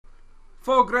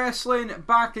Fog Wrestling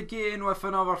back again with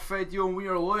another video, and we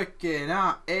are looking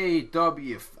at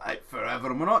AEW Fight Forever.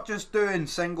 And we're not just doing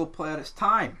single player, it's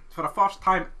time. For the first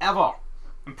time ever,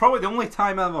 and probably the only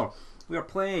time ever, we are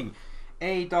playing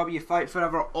AEW Fight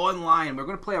Forever online. We're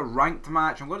going to play a ranked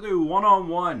match. I'm going to do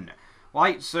one-on-one.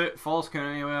 Lights out, falls count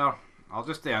anywhere. I'll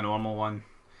just do a normal one.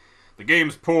 The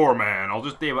game's poor, man. I'll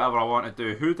just do whatever I want to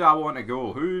do. Who do I want to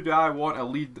go? Who do I want to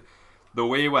lead the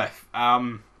way with?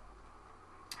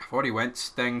 I've already went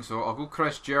Sting, so I'll go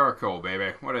Chris Jericho,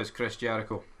 baby. Where is Chris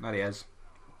Jericho? There he is.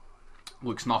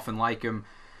 Looks nothing like him.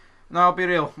 No, I'll be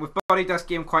real. We've buried this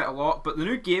game quite a lot, but the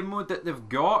new game mode that they've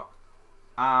got,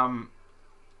 the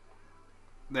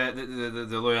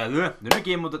new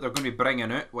game mode that they're going to be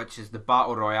bringing out, which is the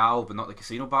Battle Royale, but not the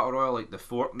Casino Battle Royale, like the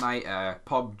Fortnite,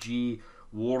 PUBG,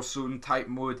 Warzone type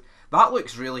mode. That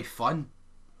looks really fun.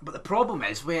 But the problem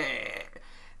is,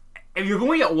 if you've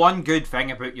only got one good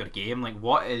thing about your game, like,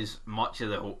 what is much of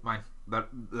the hope, man?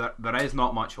 There is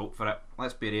not much hope for it.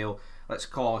 Let's be real. Let's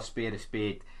call a spade a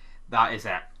spade. That is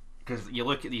it. Because you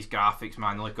look at these graphics,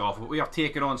 man, they look awful. We are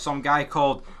taking on some guy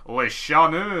called Le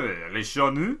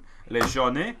Chanu.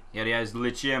 Here he is,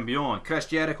 Le Champion. Chris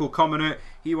Jericho coming out.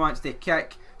 He wants to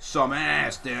kick some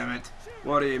ass, damn it.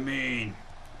 What do you mean?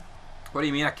 What do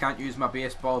you mean I can't use my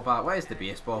baseball bat? What is the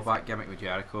baseball bat gimmick with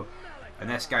Jericho? And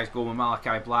this guy's going with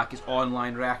Malachi Black. His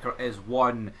online record is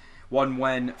 1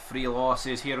 win, 3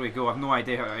 losses. Here we go. I've no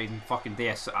idea how to even fucking do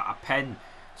a pin.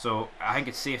 So I think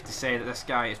it's safe to say that this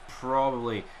guy is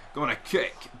probably going to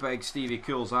kick Big Stevie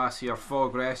Cool's ass here.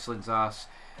 Fog Wrestling's ass.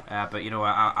 But you know,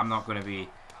 I'm not going to be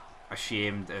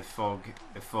ashamed of Fog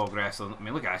Wrestling. I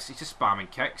mean, look at this. He's just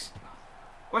spamming kicks.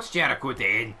 What's Jericho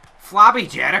doing? Flabby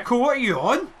Jericho, what are you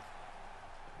on?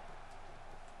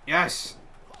 Yes.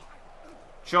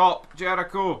 Chop,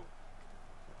 Jericho.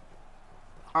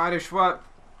 Irish whip.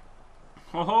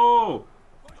 Ho ho.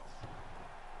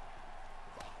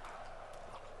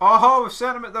 Oh ho, we've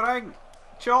sent him at the ring.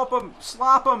 Chop him,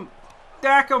 slap him,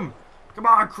 deck him. Come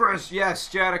on, Chris. Yes,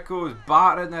 Jericho's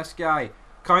battering this guy.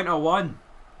 Count of 1.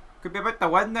 Could be about to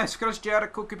win this. Chris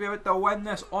Jericho could be about to win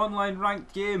this online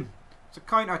ranked game. It's a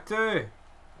count of 2.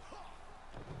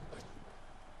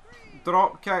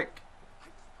 Drop kick.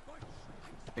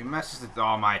 He misses the...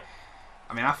 Oh my...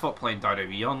 I mean, I thought playing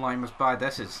WWE online was bad.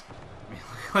 This is... I mean,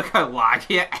 look how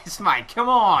laggy it is, man. Come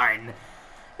on!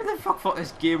 Who the fuck thought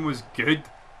this game was good?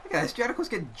 Look at this. Jericho's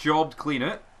getting jobbed clean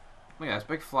out. Look at this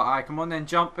big flat eye. Come on then,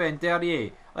 jump in. There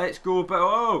you. Let's go. But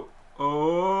oh!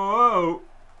 Oh!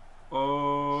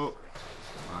 Oh!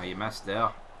 Oh, you missed there.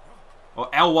 Oh,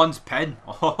 L1's pin.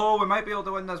 Oh, we might be able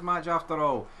to win this match after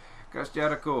all. Chris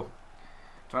Jericho.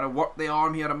 Trying to work the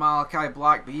arm here of Malachi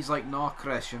Black, but he's like, no,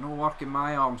 Chris, you're not working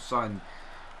my arm, son.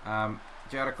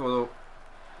 Jericho, though.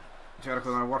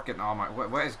 Jericho, now working. Oh my,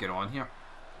 what is going on here?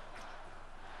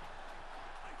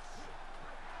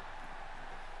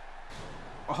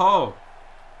 Oh!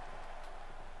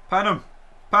 Pin him!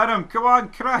 Pin him! Come on,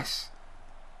 Chris!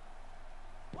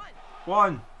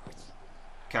 1.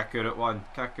 Kick out at 1.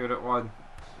 Kick out at 1.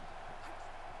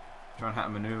 Trying to hit a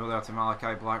maneuver there to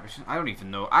Malachi Black. Which I don't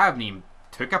even know. I haven't even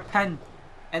took a pin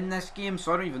in this game,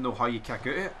 so I don't even know how you kick out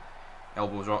it.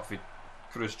 Elbow drop for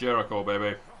Chris Jericho,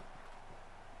 baby.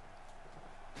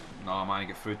 No, man,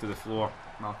 get through to the floor.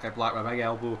 Malachi Black with a big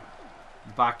elbow.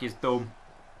 Back his dome.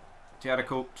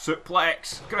 Jericho,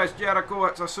 suplex. Chris Jericho,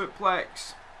 it's a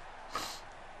suplex.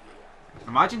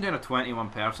 Imagine doing a 21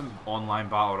 person online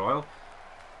battle royal.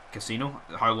 Casino.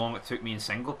 How long it took me in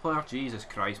single player. Jesus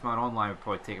Christ, man. Online would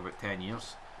probably take about 10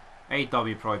 years. AEW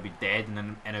would probably be dead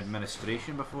in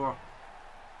administration before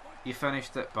you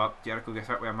finished it, but Jericho gets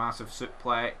hit with a massive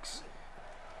suplex.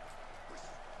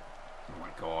 Oh my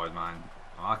god, man.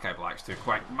 Malachi Black's too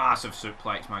quick. Massive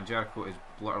suplex, man. Jericho is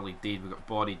literally dead. We've got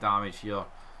body damage here.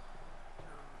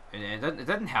 And it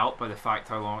didn't help by the fact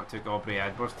how long it took Aubrey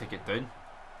Edwards to get down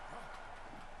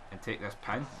and take this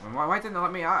pin. I mean, why didn't they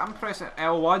let me? I'm pressing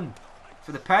L1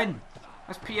 for the pin.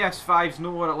 This PS5's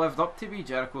not what it lived up to be.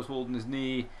 Jericho's holding his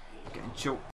knee. Getting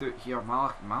choked out here.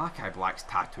 Malachi Black's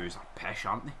tattoos are pish,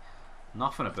 aren't they?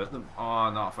 Nothing about them.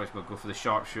 Oh, no, I thought he was going to go for the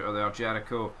sharpshooter there.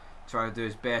 Jericho trying to do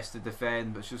his best to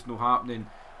defend, but it's just not happening.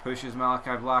 Pushes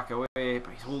Malachi Black away, but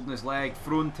he's holding his leg,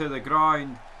 thrown to the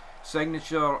ground.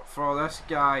 Signature for this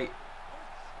guy.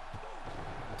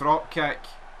 Drop kick.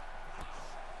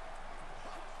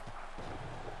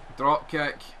 Drop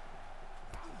kick.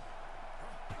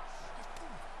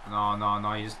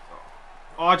 No, he's...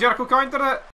 Oh, Jericho countered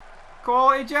it.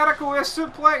 Quality Jericho with a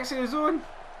suplex in his own.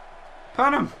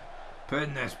 Pin him.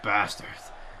 Pin this bastard.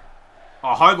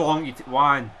 Oh, how long you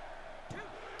 1,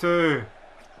 2.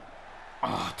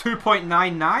 Oh,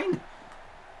 2.99?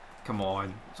 Come on.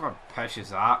 What sort of pish is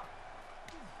that?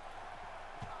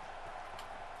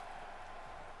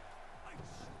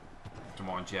 Come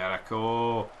on,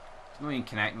 Jericho. He's not even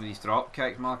connecting with these drop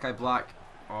kicks, Malachi Black.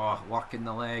 Oh, working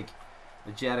the leg.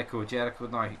 The Jericho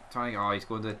now trying. Oh, he's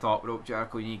going to the top rope.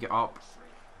 Jericho, you need to get up.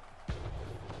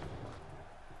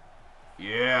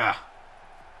 Yeah.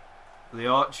 The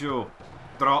Ocho.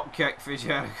 Drop kick for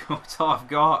Jericho. That's all I've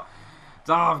got. That's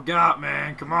all I've got,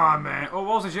 man. Come on, man. Oh,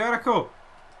 walls of Jericho.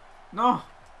 No.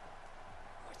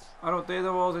 I don't do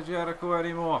the walls of Jericho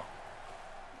anymore.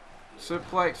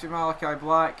 Suplex for Malachi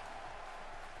Black.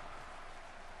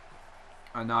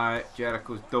 And now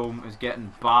Jericho's dome is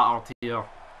getting battered here.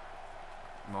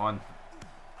 Come on.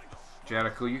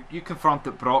 Jericho, you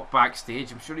confronted Brock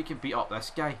backstage. I'm sure he can beat up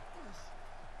this guy.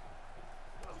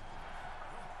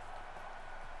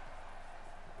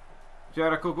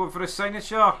 Jericho going for a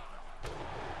signature.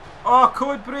 Oh,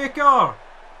 code breaker.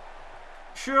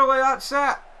 Surely that's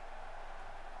it.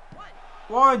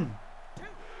 1,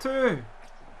 2.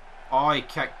 Oh, he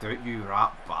kicked out, you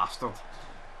rat bastard.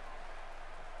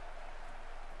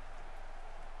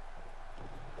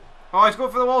 Oh, he's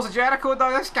going for the walls of Jericho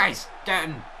now. This guy's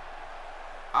getting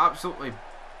absolutely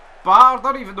battered.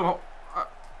 I don't even know.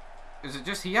 Is it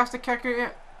just he has to kick out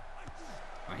it?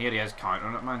 And here he is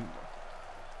countering it, man.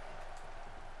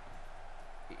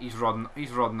 He's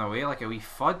running away like a wee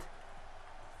fud.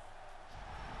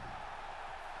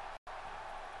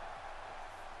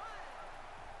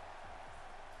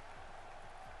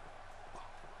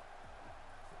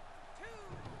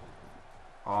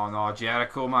 Oh no,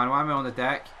 Jericho, man, why am I on the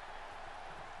deck?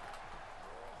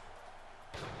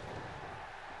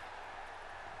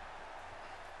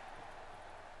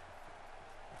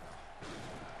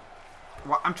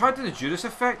 What? I'm trying to do the Judas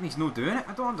effect and he's not doing it.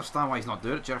 I don't understand why he's not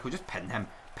doing it. Jericho, just pin him.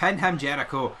 Pin him,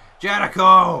 Jericho.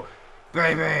 Jericho!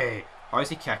 Baby! How is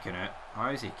he kicking it? How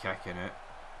is he kicking it?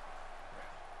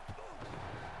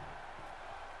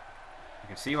 I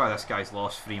can see why this guy's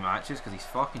lost 3 matches, because he's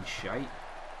fucking shite.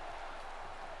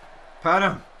 Pin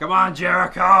him! Come on,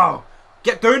 Jericho!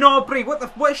 Get down, Aubrey!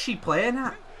 What is she playing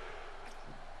at?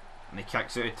 And he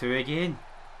kicks out of 2 again.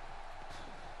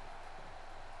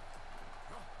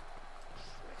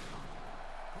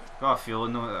 Got a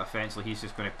feeling though that eventually he's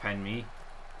just going to pin me.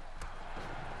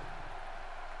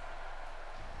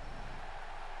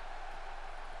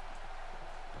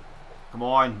 Come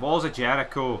on, walls of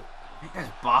Jericho. Make this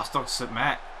bastard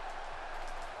submit.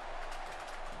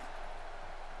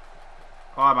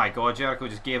 Oh my god, Jericho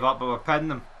just gave up, but we're pinning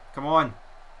him. Come on.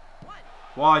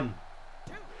 1,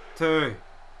 2.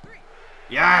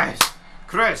 Yes!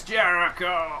 Chris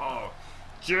Jericho!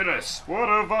 Judas, what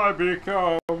have I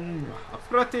become? A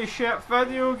pretty shit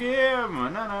video game. Na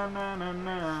na na na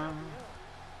na.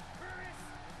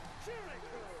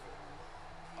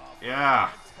 Yeah.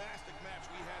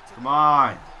 Come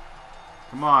on.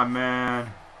 Come on,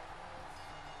 man.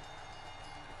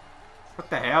 What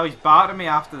the hell? He's battering me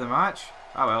after the match.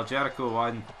 Oh well, Jericho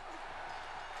won.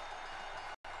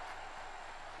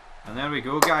 And there we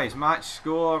go, guys. Match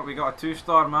score. We got a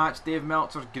 2-star match. Dave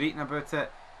Meltzer's greeting about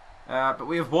it. But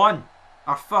we have won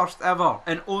our first ever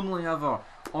and only ever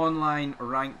online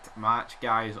ranked match,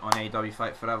 guys, on AEW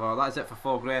Fight Forever. That's it for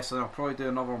Fog Wrestling. I'll probably do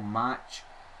another match.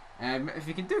 If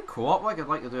you can do co-op, like I'd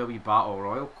like to do a wee Battle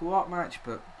Royal co-op match,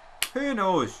 but who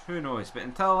knows? Who knows? But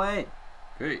until then,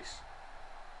 peace.